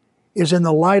 is in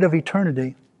the light of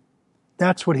eternity.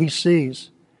 That's what He sees.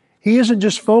 He isn't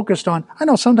just focused on, I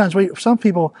know sometimes some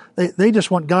people, they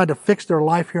just want God to fix their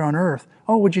life here on earth.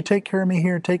 Oh, would you take care of me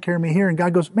here, take care of me here? And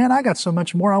God goes, man, I got so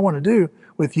much more I want to do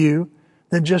with you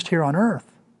than just here on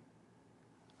earth.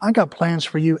 I got plans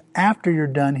for you after you're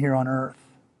done here on earth.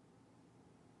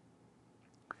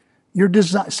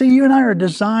 See, you and I are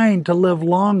designed to live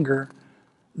longer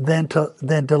than to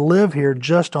live here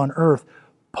just on earth.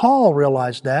 Paul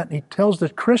realized that, and he tells the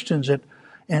Christians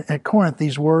at Corinth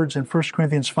these words in 1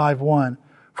 Corinthians 5:1.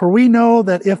 For we know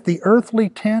that if the earthly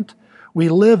tent we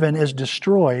live in is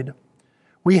destroyed,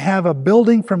 we have a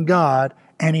building from God,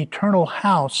 an eternal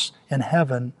house in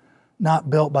heaven, not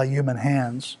built by human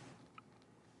hands.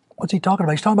 What's he talking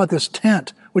about? He's talking about this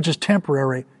tent, which is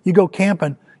temporary. You go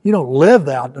camping, you don't live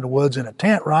out in the woods in a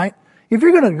tent, right? If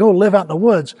you're going to go live out in the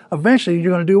woods, eventually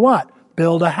you're going to do what?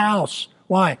 Build a house.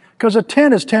 Why? Because a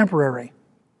tent is temporary.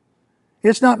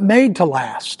 It's not made to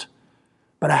last.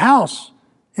 But a house,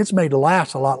 it's made to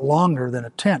last a lot longer than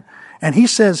a tent. And he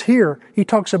says here, he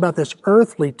talks about this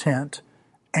earthly tent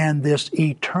and this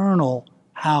eternal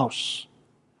house.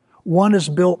 One is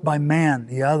built by man,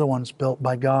 the other one's built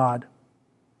by God.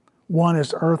 One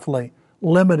is earthly,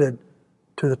 limited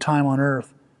to the time on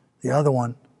earth. The other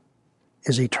one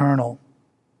is eternal.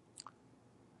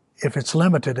 If it's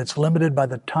limited by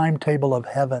the timetable of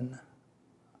heaven.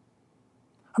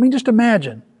 I mean, just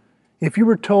imagine if you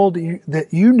were told that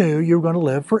you knew you were going to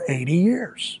live for 80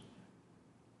 years.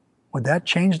 Would that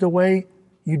change the way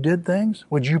you did things?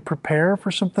 Would you prepare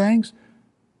for some things?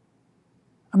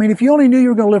 I mean, if you only knew you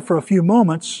were going to live for a few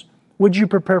moments, would you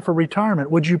prepare for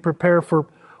retirement? Would you prepare for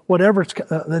whatever's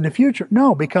in the future?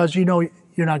 No, because you know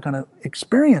you're not going to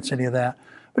experience any of that.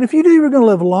 But if you knew you were going to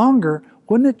live longer,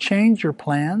 wouldn't it change your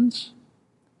plans,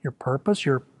 your purpose,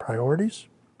 your priorities?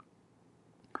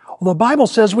 Well, the Bible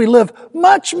says we live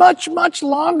much, much, much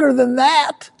longer than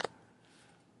that.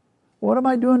 What am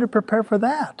I doing to prepare for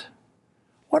that?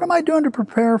 What am I doing to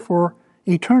prepare for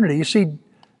eternity? You see,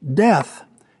 death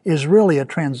is really a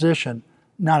transition,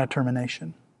 not a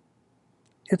termination.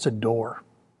 It's a door.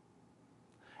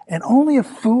 And only a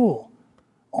fool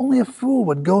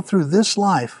would go through this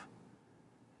life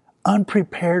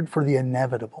unprepared for the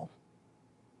inevitable.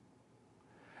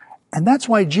 And that's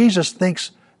why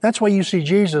that's why you see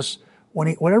Jesus,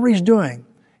 whatever He's doing,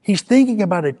 He's thinking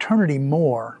about eternity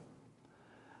more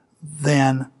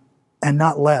than, and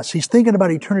not less. He's thinking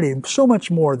about eternity so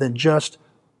much more than just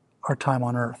our time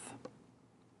on earth.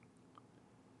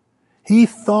 He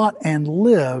thought and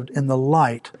lived in the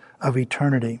light of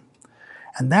eternity.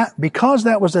 And because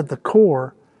that was at the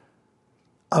core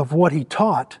of what He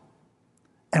taught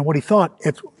and what He thought,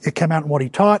 it came out in what He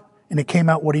taught, and it came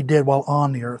out what He did while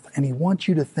on the earth. And He wants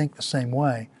you to think the same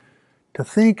way, to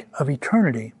think of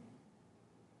eternity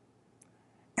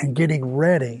and getting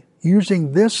ready,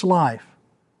 using this life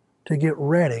to get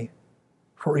ready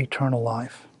for eternal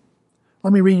life.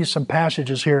 Let me read you some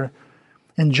passages here.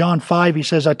 In John 5, He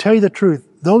says, I tell you the truth,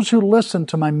 those who listen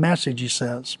to my message, He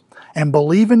says, and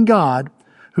believe in God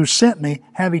who sent me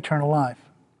have eternal life.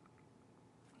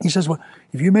 He says, well,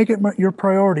 if you make it your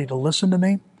priority to listen to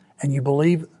me and you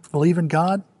believe in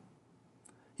God,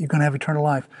 you're going to have eternal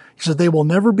life. He says, they will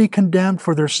never be condemned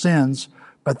for their sins,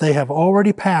 but they have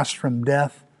already passed from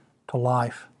death to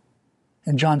life.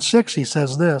 In John 6, He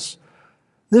says this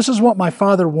is what my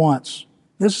Father wants.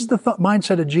 This is the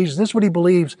mindset of Jesus. This is what He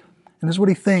believes, and this is what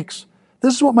He thinks.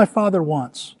 This is what my Father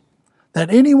wants, that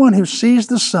anyone who sees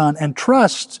the Son and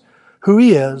trusts who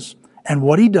He is and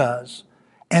what He does,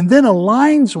 and then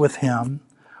aligns with Him,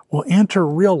 will enter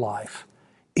real life,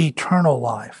 eternal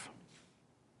life.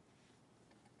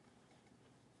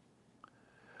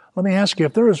 Let me ask you,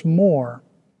 if there is more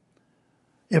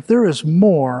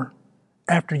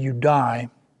after you die,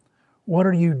 what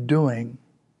are you doing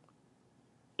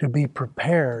to be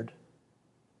prepared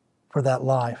for that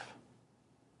life.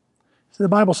 So the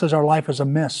Bible says our life is a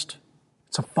mist.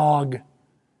 It's a fog.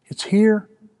 It's here,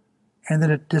 and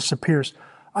then it disappears.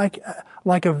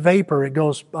 Like a vapor, it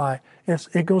goes by.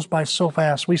 It goes by so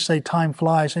fast. We say time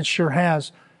flies. It sure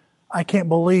has. I can't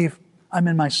believe I'm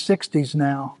in my 60s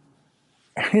now.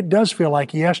 It does feel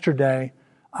like yesterday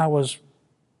I was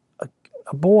a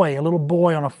little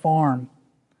boy on a farm.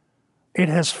 It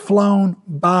has flown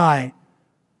by.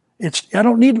 I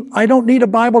don't need a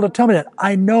Bible to tell me that.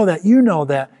 I know that. You know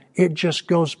that. It just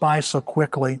goes by so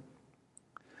quickly.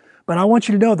 But I want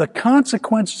you to know the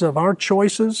consequences of our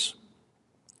choices,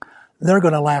 they're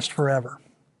going to last forever.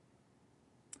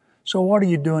 So what are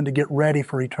you doing to get ready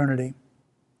for eternity?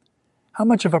 How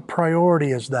much of a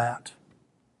priority is that?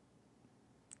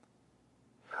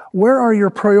 Where are your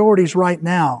priorities right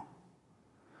now?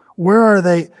 Where are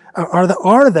they?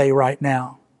 Are they right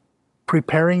now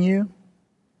preparing you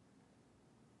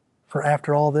for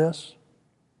after all this?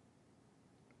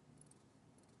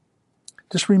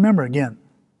 Just remember again,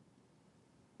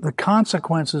 the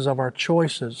consequences of our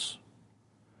choices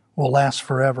will last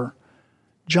forever.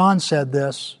 John said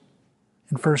this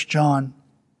in 1 John,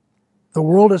 the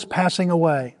world is passing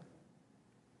away.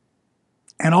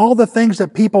 And all the things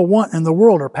that people want in the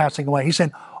world are passing away. He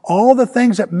said, all the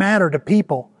things that matter to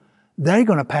people, they're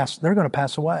going to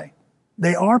pass away.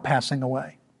 They are passing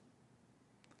away.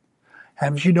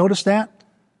 Haven't you noticed that?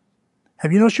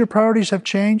 Have you noticed your priorities have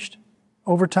changed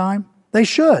over time? They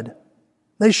should.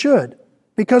 They should.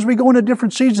 Because we go into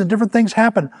different seasons and different things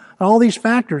happen, and all these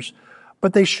factors.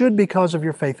 But they should because of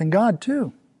your faith in God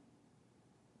too.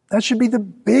 That should be the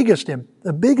biggest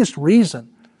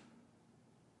reason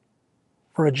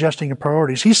for adjusting your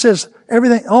priorities. He says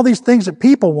all these things that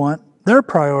people want, their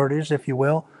priorities, if you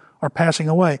will, are passing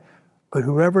away. But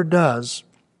whoever does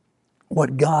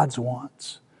what God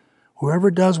wants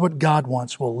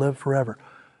will live forever.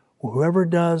 Whoever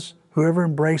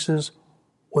embraces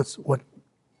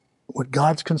what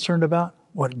God's concerned about,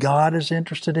 what God is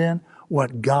interested in,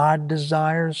 what God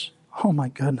desires, oh my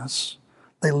goodness,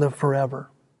 they live forever.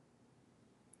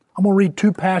 I'm going to read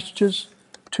 2 passages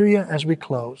to you as we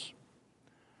close.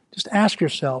 Just ask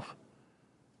yourself,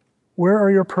 where are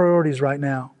your priorities right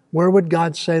now? Where would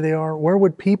God say they are? Where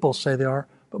would people say they are?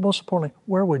 But most importantly,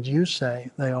 where would you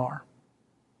say they are?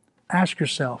 Ask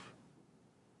yourself,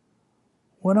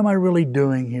 what am I really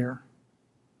doing here?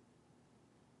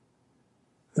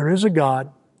 There is a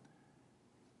God.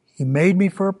 He made me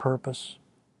for a purpose.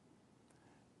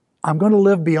 I'm going to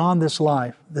live beyond this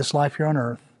life here on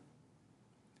earth.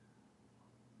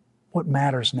 What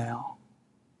matters now?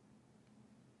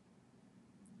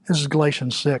 This is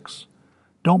Galatians 6.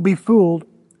 Don't be fooled.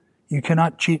 You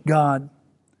cannot cheat God.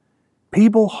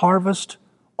 People harvest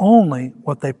only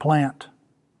what they plant.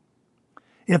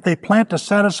 If they plant to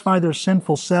satisfy their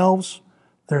sinful selves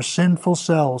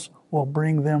will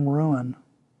bring them ruin.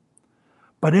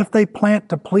 But if they plant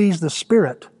to please the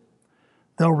Spirit,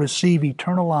 they'll receive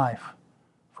eternal life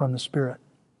from the Spirit.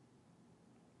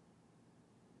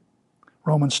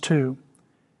 Romans 2.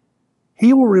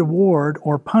 He will reward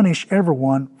or punish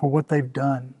everyone for what they've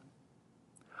done.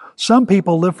 Some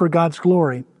people live for God's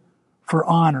glory, for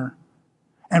honor,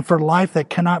 and for life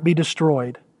that cannot be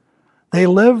destroyed. They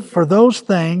live for those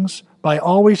things by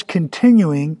always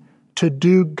continuing to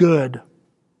do good.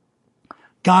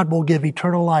 God will give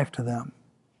eternal life to them.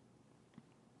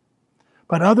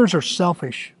 But others are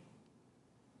selfish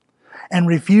and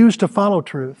refuse to follow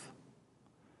truth.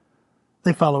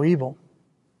 They follow evil.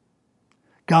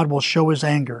 God will show His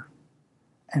anger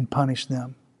and punish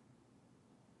them.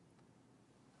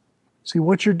 See,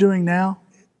 what you're doing now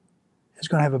is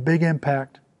going to have a big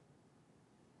impact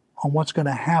on what's going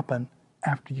to happen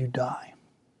after you die.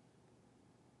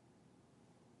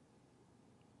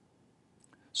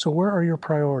 So where are your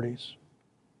priorities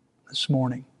this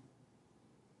morning?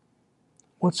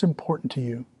 What's important to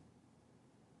you?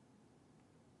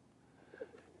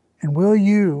 And will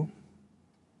you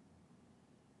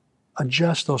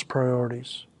adjust those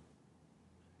priorities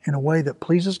in a way that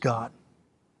pleases God,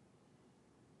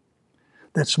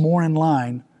 that's more in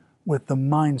line with the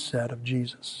mindset of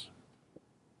Jesus?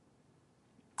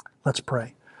 Let's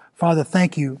pray. Father,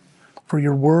 thank you for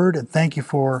your word and thank you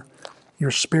for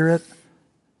your Spirit.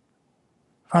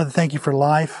 Father, thank you for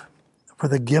life, for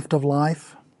the gift of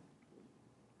life.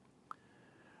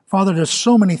 Father, there's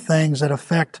so many things that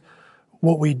affect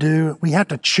what we do. We have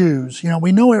to choose.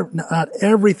 We know not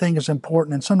everything is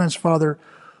important, and sometimes, Father,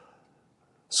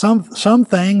 some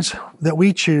things that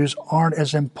we choose aren't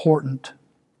as important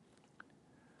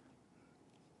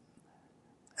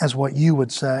as what you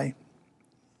would say.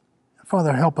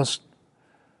 Father, help us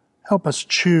Help us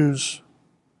choose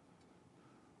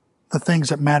the things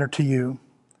that matter to you.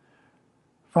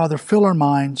 Father, fill our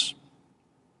minds.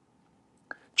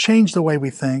 Change the way we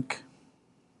think.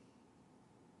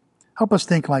 Help us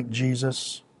think like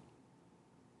Jesus.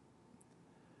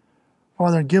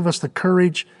 Father, give us the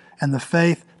courage and the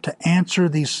faith to answer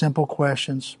these simple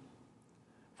questions.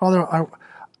 Father,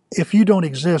 if you don't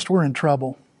exist, we're in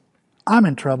trouble. I'm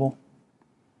in trouble.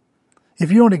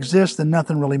 If you don't exist, then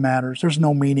nothing really matters. There's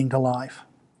no meaning to life.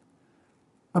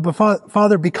 But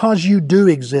Father, because you do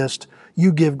exist,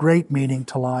 you give great meaning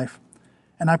to life.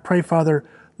 And I pray, Father,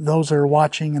 those that are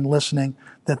watching and listening,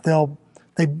 that they'll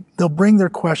bring their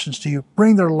questions to you,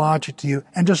 bring their logic to you,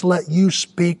 and just let you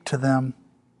speak to them.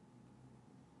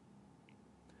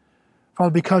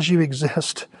 Father, because you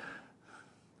exist,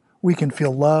 we can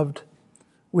feel loved,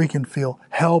 we can feel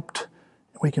helped,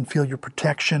 we can feel your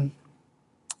protection.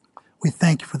 We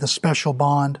thank you for the special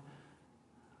bond.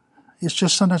 It's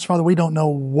just sometimes, Father, we don't know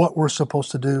what we're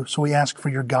supposed to do, so we ask for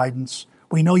your guidance.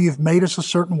 We know you've made us a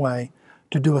certain way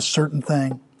to do a certain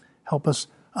thing. Help us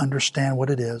understand what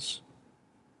it is.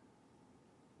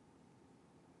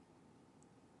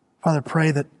 Father,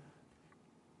 pray that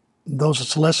those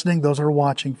that's listening, those that are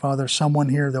watching, Father, someone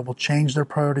here that will change their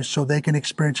priorities so they can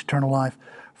experience eternal life.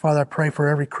 Father, I pray for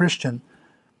every Christian,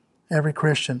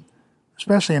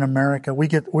 especially in America.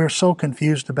 We're so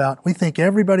confused we think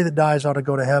everybody that dies ought to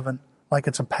go to heaven, like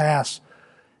it's a pass.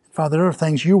 Father, there are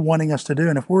things you're wanting us to do,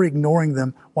 and if we're ignoring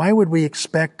them, why would we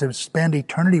expect to spend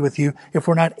eternity with you if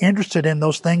we're not interested in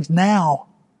those things now?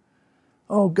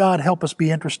 Oh God, help us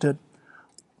be interested.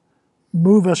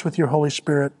 Move us with your Holy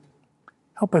Spirit.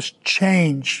 Help us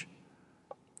change.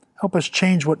 Help us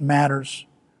change what matters.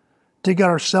 To get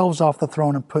ourselves off the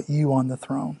throne and put you on the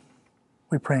throne.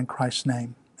 We pray in Christ's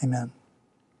name. Amen.